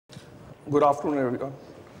Good afternoon, everyone.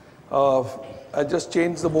 I just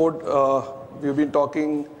changed the board. We've been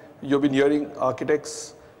talking, you've been hearing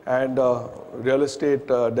architects and real estate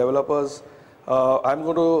developers. I'm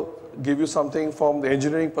going to give you something from the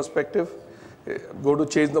engineering perspective. I'm going to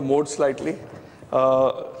change the mode slightly.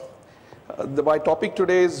 My topic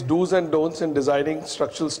today is do's and don'ts in designing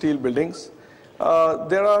structural steel buildings.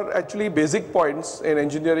 There are actually basic points in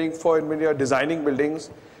engineering for when you are designing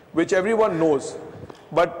buildings, which everyone knows,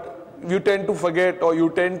 but you tend to forget or you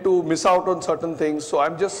tend to miss out on certain things. So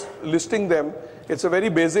I'm just listing them. It's a very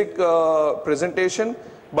basic presentation,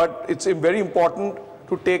 but it's very important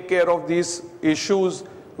to take care of these issues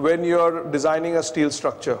when you're designing a steel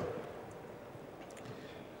structure.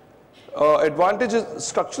 Advantages,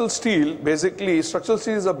 structural steel, basically, structural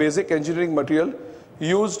steel is a basic engineering material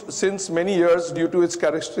used since many years due to its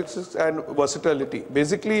characteristics and versatility.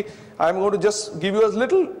 Basically, I'm going to just give you a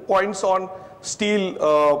little points on steel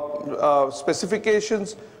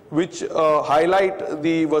specifications which highlight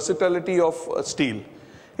the versatility of steel.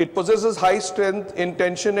 It possesses high strength in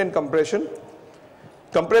tension and compression.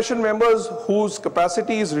 Compression members whose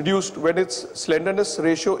capacity is reduced when its slenderness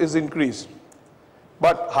ratio is increased,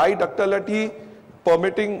 but high ductility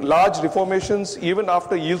permitting large deformations even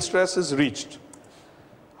after yield stress is reached.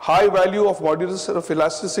 High value of modulus of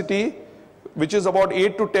elasticity, which is about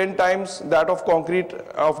 8 to 10 times that of concrete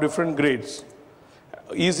of different grades.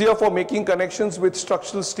 Easier for making connections with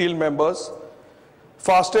structural steel members.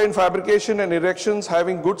 Faster in fabrication and erections,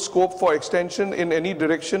 having good scope for extension in any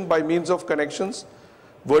direction by means of connections,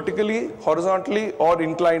 vertically, horizontally, or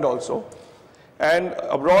inclined also. And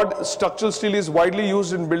abroad, structural steel is widely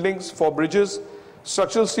used in buildings for bridges.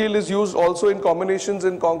 Structural steel is used also in combinations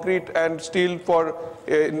in concrete and steel for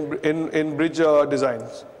in bridge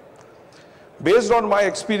designs. Based on my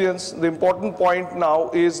experience, the important point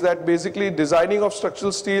now is that basically designing of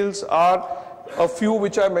structural steels are a few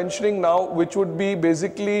which I'm mentioning now, which would be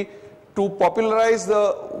basically to popularize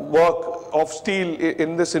the work of steel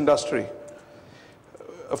in this industry.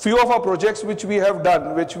 A few of our projects which we have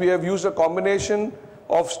done, which we have used a combination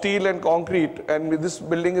of steel and concrete, and this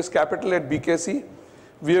building is capital at BKC.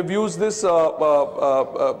 We have used this,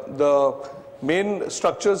 the main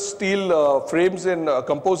structures, steel frames in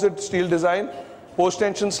composite steel design,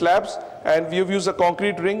 post-tension slabs, and we have used a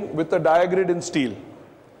concrete ring with a diagrid in steel.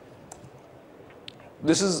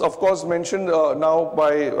 This is, of course, mentioned now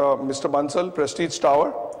by Mr. Bansal, Prestige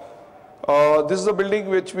Tower. This is a building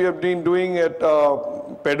which we have been doing at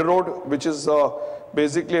Pedder Road, which is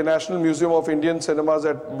basically a National Museum of Indian Cinemas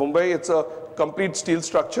at Mumbai. It's a complete steel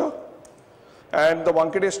structure. And the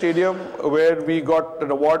Wankhede Stadium, where we got an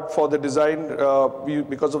award for the design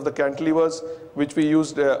because of the cantilevers, which we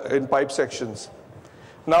used in pipe sections.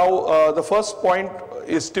 Now, the first point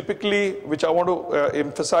is typically, which I want to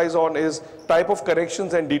emphasize on, is type of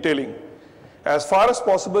connections and detailing. As far as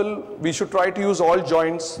possible, we should try to use all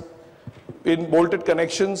joints in bolted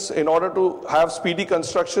connections in order to have speedy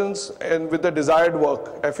constructions and with the desired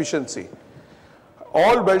work efficiency.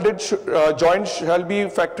 All welded joints shall be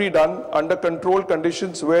factory done under controlled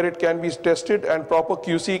conditions where it can be tested and proper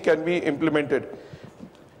QC can be implemented.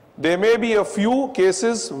 There may be a few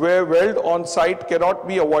cases where weld on site cannot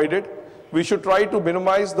be avoided. We should try to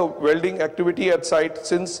minimize the welding activity at site,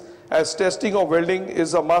 since as testing of welding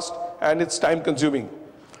is a must and it's time consuming.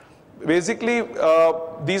 Basically,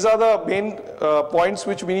 these are the main points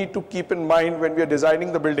which we need to keep in mind when we are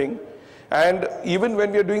designing the building. And even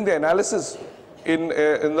when we are doing the analysis in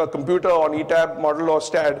the computer on ETAB model or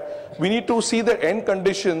STAD, we need to see the end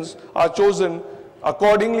conditions are chosen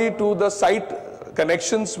accordingly to the site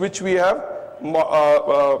connections which we have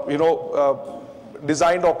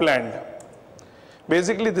designed or planned.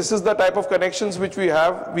 Basically, this is the type of connections which we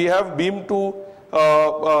have. We have beam to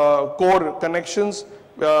core connections,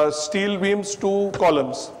 steel beams to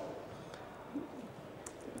columns.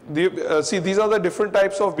 See, these are the different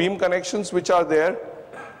types of beam connections which are there.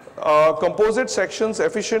 Composite sections,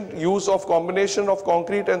 efficient use of combination of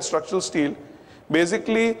concrete and structural steel.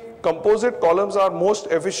 Basically, composite columns are most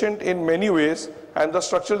efficient in many ways, and the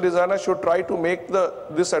structural designer should try to make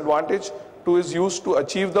this advantage to his use to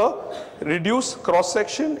achieve the reduced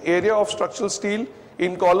cross-section area of structural steel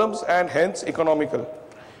in columns and hence economical.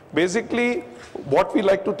 Basically, what we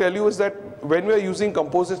like to tell you is that when we are using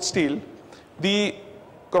composite steel, the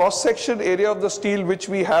cross-section area of the steel which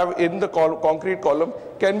we have in the concrete column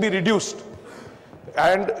can be reduced,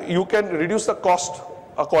 and you can reduce the cost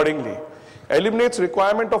accordingly. Eliminates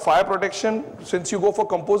requirement of fire protection. Since you go for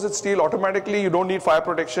composite steel, automatically you don't need fire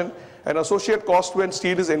protection, and associate cost when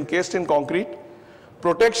steel is encased in concrete.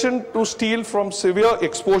 Protection to steel from severe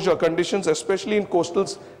exposure conditions, especially in coastal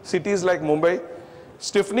cities like Mumbai.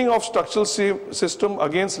 Stiffening of structural system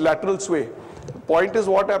against lateral sway. The point is,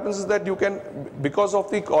 what happens is that you can, because of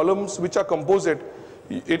the columns which are composite,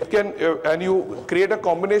 it can, and you create a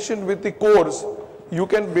combination with the cores, you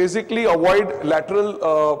can basically avoid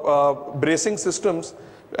lateral bracing systems,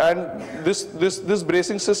 and this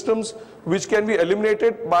bracing systems which can be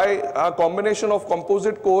eliminated by a combination of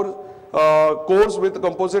composite cores with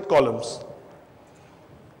composite columns.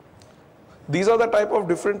 These are the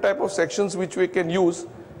different type of sections which we can use.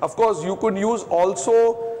 Of course, you could use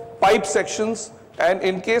also pipe sections, and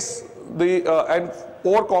in case and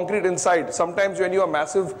pour concrete inside. Sometimes when you have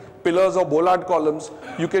massive pillars or bollard columns,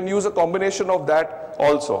 you can use a combination of that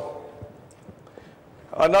also.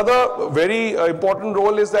 Another very important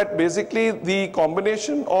role is that basically the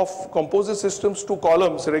combination of composite systems to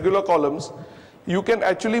columns, regular columns, you can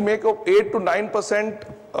actually make a 8 to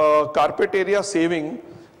 9% carpet area saving,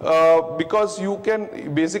 because you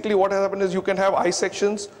can, basically what has happened is you can have I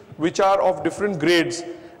sections which are of different grades,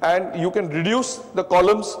 and you can reduce the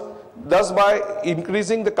columns, thus by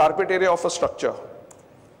increasing the carpet area of a structure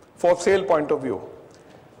for sale point of view.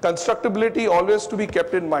 Constructability always to be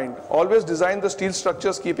kept in mind. Always design the steel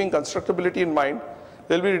structures keeping constructability in mind.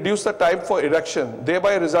 There will be reduce the time for erection,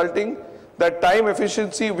 thereby resulting that time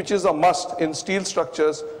efficiency which is a must in steel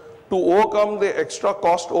structures to overcome the extra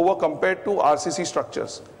cost over compared to RCC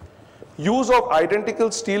structures. Use of identical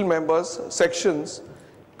steel members, sections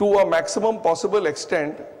to a maximum possible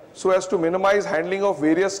extent so as to minimize handling of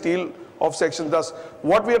various steel of sections. Thus,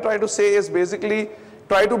 what we are trying to say is basically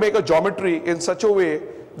try to make a geometry in such a way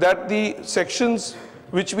that the sections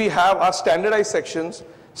which we have are standardized sections,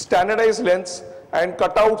 standardized lengths, and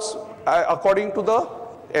cutouts according to the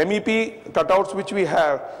MEP cutouts which we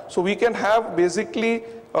have. So we can have basically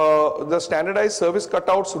the standardized service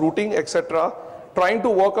cutouts, routing, etc., trying to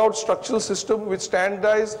work out structural system which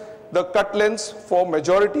standardize the cut lengths for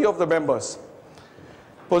majority of the members.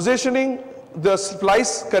 Positioning the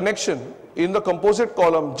splice connection in the composite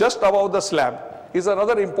column just above the slab is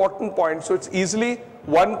another important point. So it's easily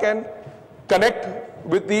one can connect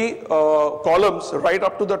with the columns right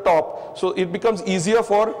up to the top. So it becomes easier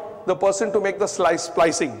for the person to make the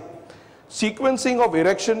splicing. Sequencing of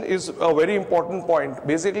erection is a very important point.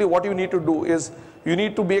 Basically what you need to do is you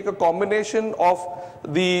need to make a combination of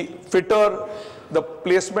the fitter, the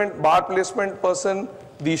placement, bar placement person,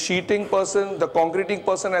 the sheeting person, the concreting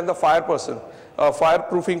person, and the fire person,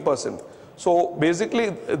 fireproofing person. So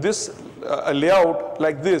basically this layout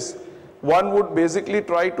like this, one would basically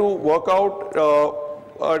try to work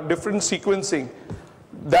out different sequencing.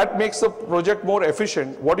 That makes the project more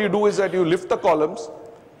efficient. What you do is that you lift the columns,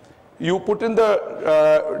 you put in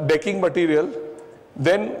the decking material,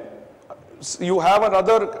 then you have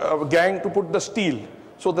another gang to put the steel.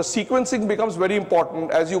 So the sequencing becomes very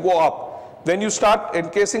important as you go up. Then you start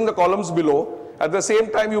encasing the columns below. At the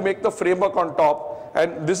same time, you make the framework on top.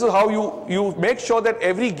 And this is how you make sure that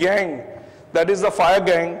every gang, that is the fire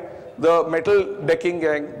gang, the metal decking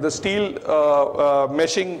gang, the steel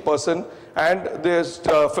meshing person, and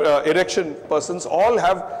the erection persons all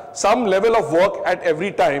have some level of work at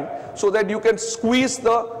every time, so that you can squeeze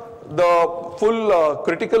the full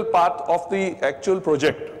critical path of the actual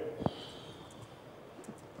project.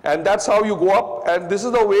 And that's how you go up, and this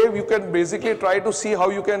is the way you can basically try to see how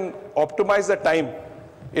you can optimize the time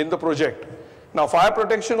in the project. Now fire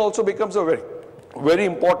protection also becomes a very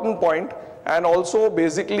important point, and also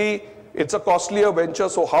basically it's a costlier venture.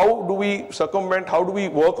 So how do we circumvent, how do we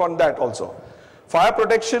work on that also? Fire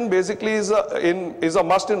protection basically is a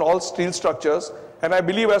must in all steel structures, and I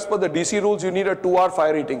believe as per the DC rules you need a 2-hour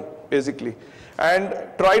fire rating basically, and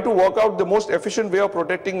try to work out the most efficient way of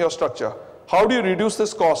protecting your structure. How do you reduce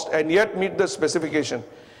this cost and yet meet the specification?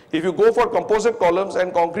 If you go for composite columns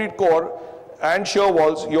and concrete core and shear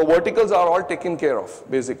walls, your verticals are all taken care of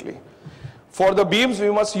basically. For the beams,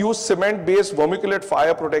 we must use cement-based vermiculate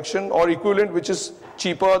fire protection or equivalent, which is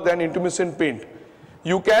cheaper than intumescent paint.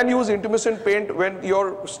 You can use intumescent paint when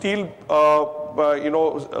your steel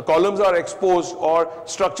columns are exposed or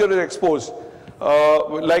structure is exposed.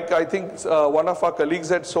 Like I think one of our colleagues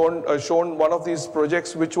had shown one of these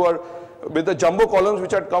projects which were with the jumbo columns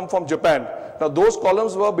which had come from Japan. Now those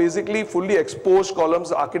columns were basically fully exposed columns.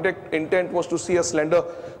 The architect intent was to see a slender.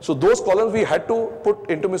 So those columns we had to put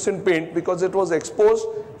intumescent paint because it was exposed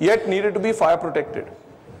yet needed to be fire protected.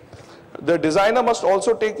 The designer must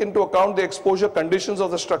also take into account the exposure conditions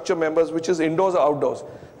of the structure members, which is indoors or outdoors.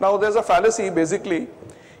 Now there's a fallacy basically.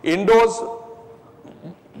 Indoors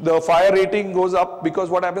the fire rating goes up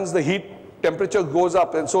because what happens, the heat temperature goes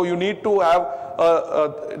up, and so you need to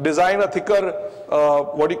have design a thicker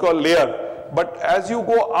layer. But as you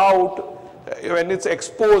go out, when it's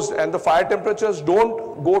exposed and the fire temperatures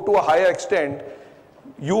don't go to a higher extent,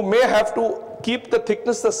 you may have to keep the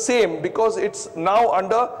thickness the same because it's now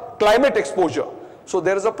under climate exposure. So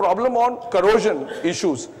there is a problem on corrosion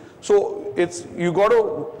issues. So it's you got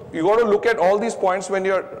to look at all these points when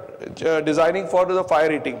you're designing for the fire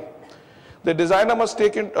rating. The designer must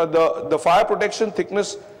take in the fire protection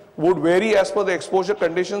thickness would vary as per the exposure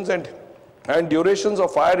conditions and durations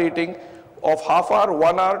of fire rating of half hour,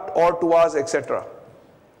 1 hour or 2 hours, etc.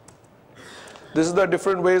 This is the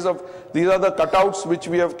different ways of, these are the cutouts which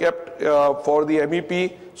we have kept for the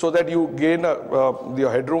MEP so that you gain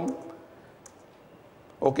your headroom.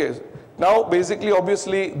 Okay, now basically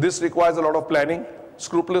obviously this requires a lot of planning,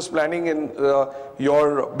 scrupulous planning in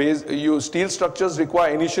your base. Steel structures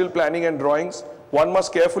require initial planning and drawings. One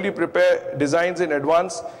must carefully prepare designs in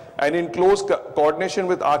advance and in close coordination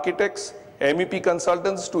with architects, MEP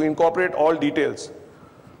consultants to incorporate all details.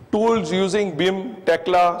 Tools using BIM,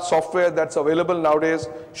 Tekla software that's available nowadays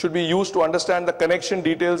should be used to understand the connection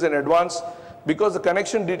details in advance, because the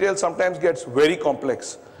connection details sometimes gets very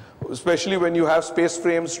complex, especially when you have space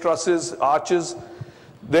frames, trusses, arches.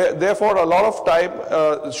 Therefore, a lot of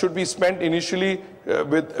time should be spent initially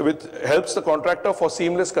with helps the contractor for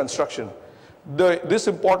seamless construction. This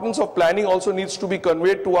importance of planning also needs to be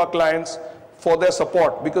conveyed to our clients for their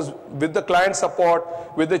support, because with the client support,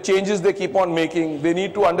 with the changes they keep on making, they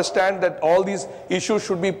need to understand that all these issues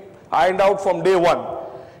should be ironed out from day one.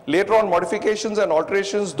 Later on, modifications and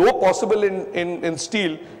alterations, though possible in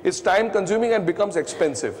steel, is time consuming and becomes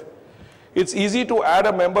expensive. It's easy to add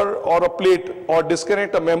a member or a plate or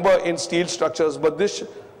disconnect a member in steel structures, but this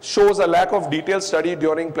shows a lack of detailed study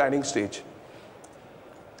during planning stage.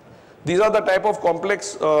 These are the type of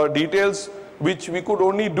complex details which we could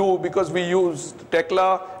only do because we used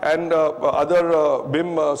Tekla and other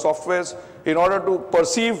BIM softwares in order to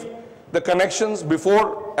perceive the connections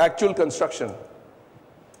before actual construction.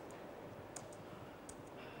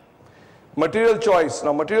 Material choice.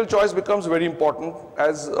 Now material choice becomes very important,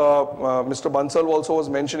 as Mr. Bansal also was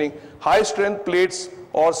mentioning. High strength plates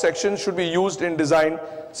or sections should be used in design,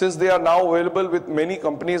 since they are now available with many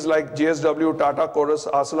companies like JSW, Tata, Chorus,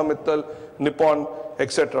 ArcelorMittal, Nippon,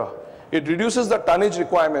 etc. It reduces the tonnage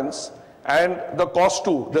requirements and the cost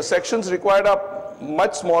too. The sections required are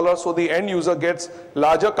much smaller, so the end user gets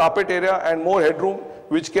larger carpet area and more headroom,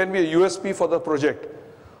 which can be a USP for the project.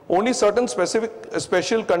 Only certain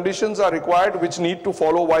special conditions are required which need to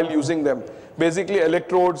follow while using them. Basically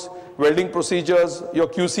electrodes, welding procedures, your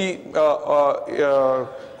QC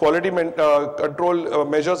quality control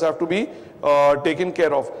measures have to be taken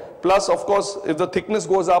care of. Plus, of course, if the thickness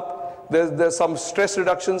goes up, there's some stress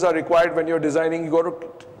reductions are required when you're designing. You got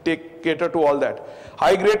to cater to all that.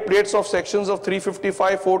 High grade plates of sections of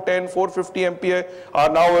 355, 410, 450 MPa are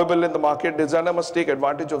now available in the market. Designer must take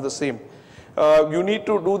advantage of the same. You need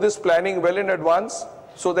to do this planning well in advance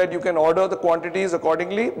so that you can order the quantities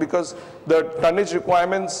accordingly, because the tonnage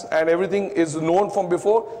requirements and everything is known from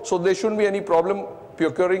before, so there shouldn't be any problem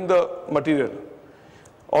procuring the material.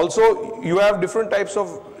 Also, you have different types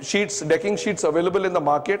of sheets, decking sheets available in the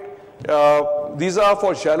market. These are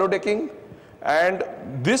for shallow decking, and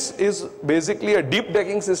this is basically a deep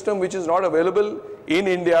decking system which is not available in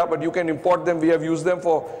India, but you can import them. We have used them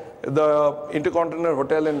for the Intercontinental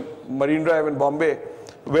Hotel in Marine Drive in Bombay,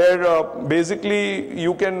 where basically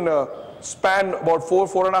you can span about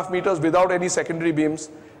 4.5 meters without any secondary beams,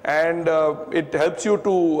 and it helps you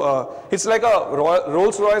to, it's like a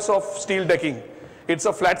Rolls Royce of steel decking. It's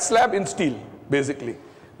a flat slab in steel, basically.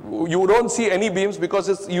 You don't see any beams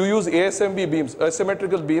because you use ASMB beams,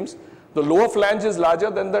 asymmetrical beams. The lower flange is larger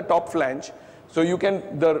than the top flange, so you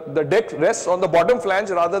can, the deck rests on the bottom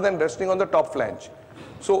flange rather than resting on the top flange.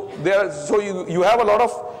 So you have a lot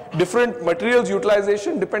of different materials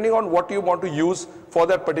utilization depending on what you want to use for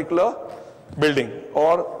that particular building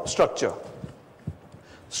or structure.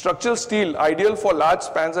 Structural steel, ideal for large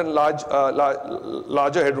spans and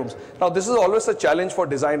larger headrooms. Now this is always a challenge for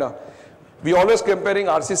designer. We always comparing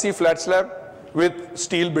RCC flat slab with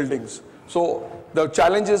steel buildings. So the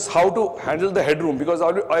challenge is how to handle the headroom, because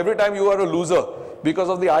every time you are a loser because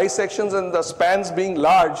of the I sections and the spans being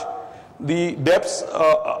large. The depths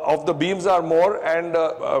of the beams are more, and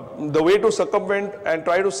the way to circumvent and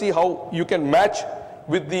try to see how you can match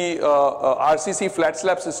with the RCC flat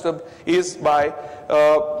slab system is by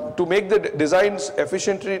to make the designs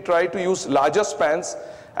efficiently, try to use larger spans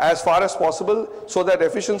as far as possible so that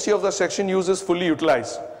efficiency of the section use is fully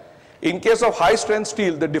utilized. In case of high strength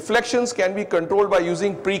steel, the deflections can be controlled by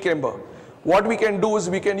using pre-camber. What we can do is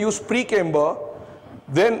we can use pre-camber.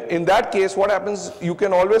 Then in that case, what happens, you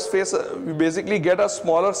can always basically get a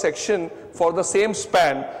smaller section for the same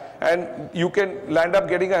span, and you can land up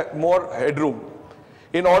getting a more headroom.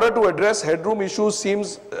 In order to address headroom issues,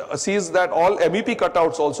 sees that all MEP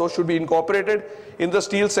cutouts also should be incorporated in the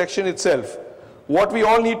steel section itself. What we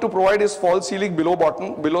all need to provide is false ceiling below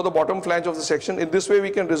the bottom flange of the section. In this way, we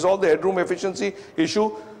can resolve the headroom efficiency issue,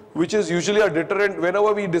 which is usually a deterrent.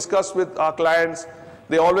 Whenever we discuss with our clients,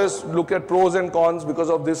 they always look at pros and cons because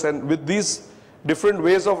of this, and with these different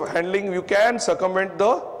ways of handling, you can circumvent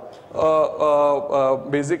the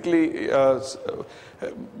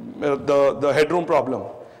the headroom problem.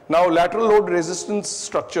 Now, lateral load resistance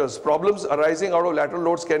structures. Problems arising out of lateral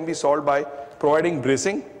loads can be solved by providing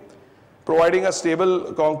bracing, providing a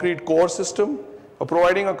stable concrete core system, or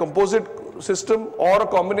providing a composite system, or a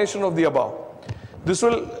combination of the above. This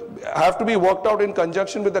will have to be worked out in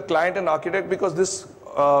conjunction with the client and architect, because this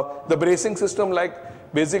the bracing system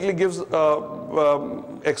basically gives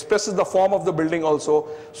expresses the form of the building also.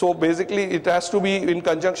 So basically it has to be in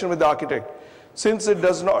conjunction with the architect, since it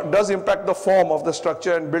does impact the form of the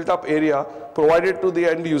structure and built up area provided to the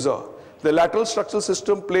end user. The lateral structural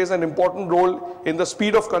system plays an important role in the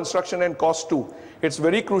speed of construction and cost too. It's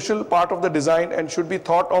very crucial part of the design and should be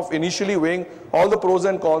thought of initially, weighing all the pros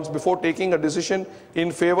and cons before taking a decision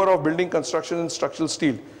in favor of building construction in structural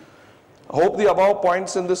steel. I hope the above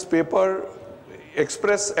points in this paper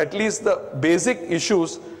express at least the basic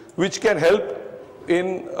issues which can help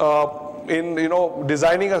in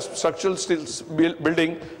designing a structural steel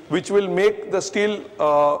building, which will make the steel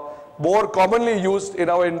more commonly used in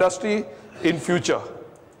our industry in future.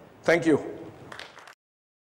 Thank you.